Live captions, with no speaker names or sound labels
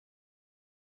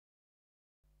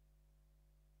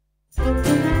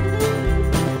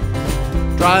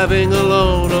Driving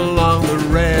alone along the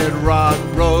red rock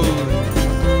road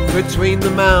between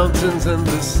the mountains and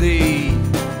the sea.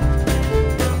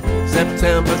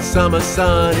 September summer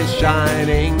sun is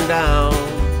shining down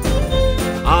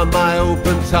on my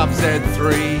open top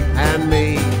Z3 and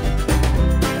me.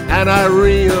 And I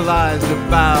realized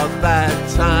about that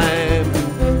time,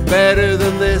 better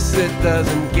than this it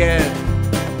doesn't get.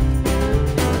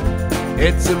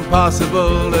 It's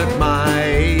impossible at my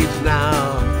age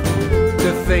now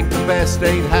to think the best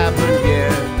ain't happened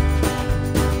yet.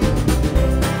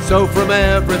 So from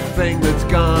everything that's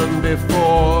gone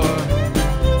before,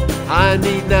 I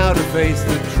need now to face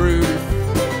the truth.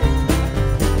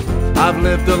 I've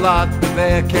lived a lot, but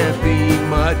there can't be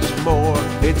much more.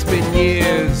 It's been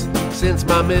years since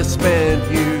my misspent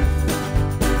youth.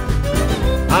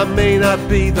 I may not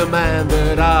be the man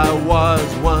that I was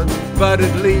once, but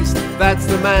at least that's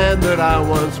the man that I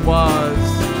once was.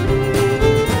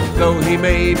 Though he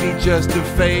may be just a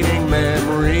fading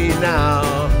memory now,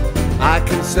 I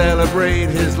can celebrate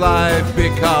his life,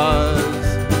 because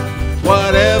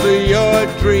whatever your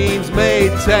dreams may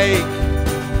take,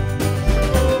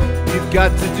 you've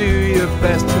got to do your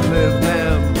best to live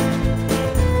them.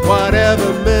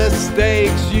 Whatever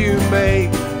mistakes you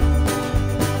make,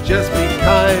 just be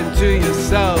kind to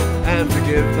yourself and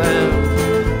forgive them.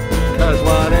 'Cause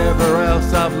whatever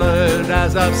else I've learned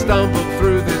as I've stumbled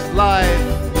through this life,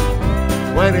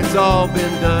 when it's all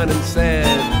been done and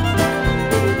said,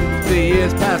 the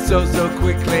years pass so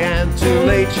quickly, and too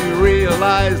late you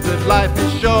realize that life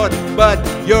is short, but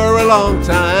you're a long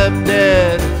time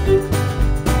dead.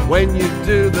 When you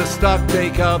do the stock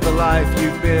take of the life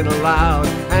you've been allowed,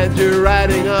 and you're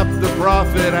adding up the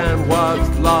profit and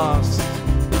what's lost.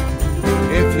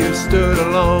 If you stood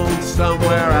alone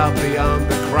somewhere out beyond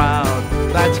the crowd,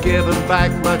 that's given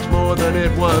back much more than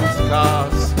it once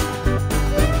cost.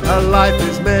 A life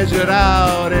is measured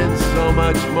out in so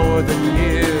much more than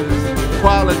years.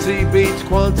 Quality beats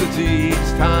quantity each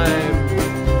time.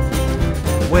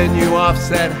 When you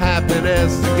offset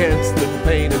happiness against the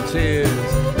pain and tears,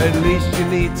 at least you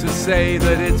need to say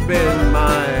that it's been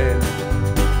mine.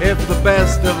 If the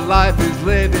best of life is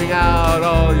living out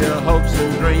all your hopes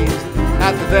and dreams,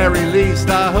 at the very least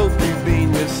I hope you've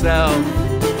been yourself.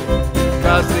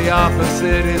 'Cause the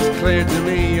opposite is clear to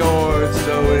me, or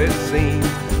so it seems,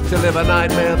 to live a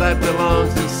nightmare that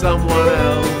belongs to someone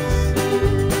else.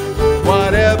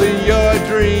 Whatever your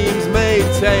dreams may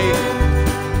take,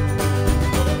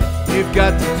 you've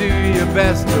got to do your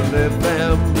best to live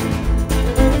them.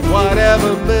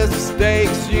 Whatever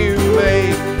mistakes you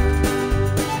make,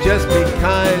 just be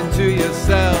kind to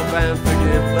yourself and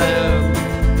forgive them.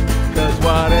 'Cause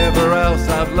whatever else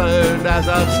I've learned as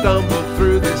I've stumbled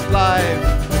through this life,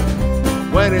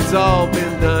 when it's all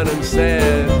been done and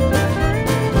said,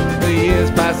 the years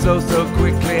pass so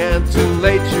quickly, and too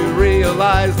late you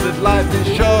realize that life is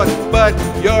short, but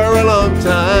you're a long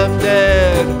time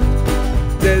dead.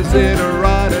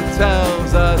 Desiderata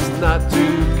tells us not to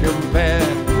compare,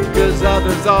 'cause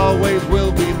others always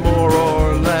will be more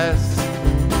or less,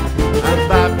 and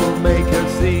that will make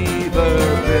us either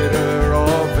bitter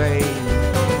or vain.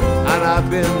 And I've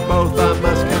been both, I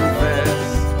must confess,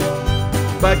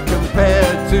 but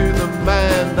compared to the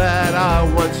man that I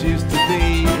once used to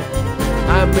be,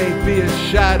 I may be a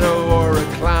shadow or a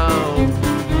clown.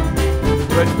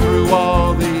 But through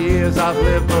all the years I've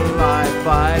lived the life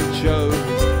I chose,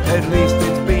 at least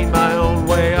it's been my own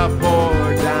way up or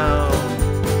down.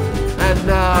 And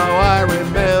now I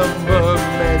remember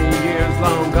many years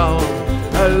long gone,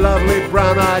 a lovely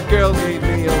brown-eyed girl gave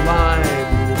me a line,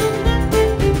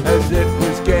 as it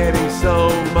was getting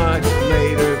so much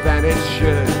later than it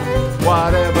should,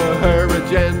 whatever her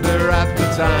agenda at the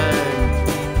time.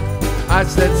 I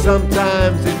said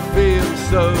sometimes it feels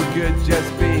so good just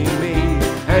being me,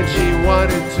 and she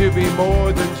wanted to be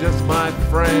more than just my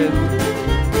friend.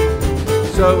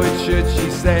 So it should, she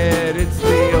said, it's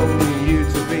the only you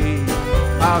to be.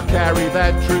 I'll carry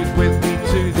that truth with me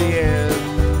to the end.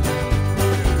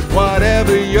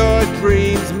 Whatever your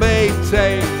dreams may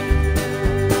take,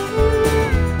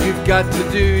 you've got to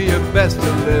do your best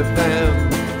to live them.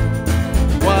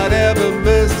 Whatever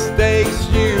mistakes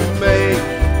you make,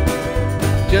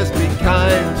 just be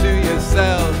kind to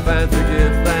yourself and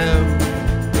forgive them.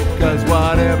 'Cause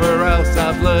whatever else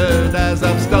I've learned as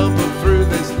I've stumbled through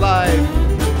this life,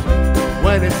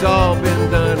 when it's all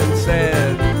been done and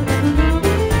said,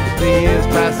 the years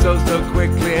pass so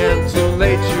quickly, and too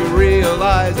late you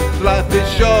realize life is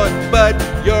short, but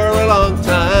you're a long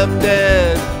time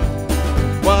dead.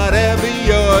 Whatever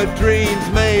your dreams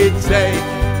may take,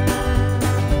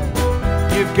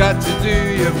 you've got to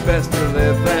do your best to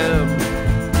live them.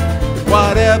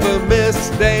 Whatever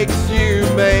mistakes you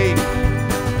make,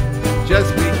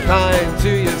 just be kind to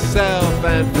yourself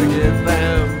and forgive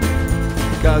them.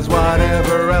 'Cause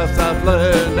whatever else I've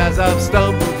learned as I've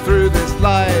stumbled through this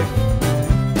life,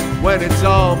 when it's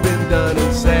all been done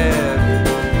and said,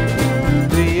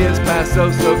 the years pass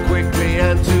so quickly,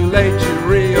 and too late you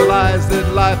realize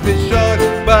that life is short,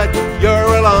 but you're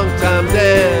a long time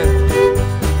dead.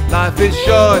 Life is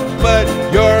short, but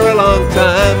you're a long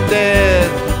time dead.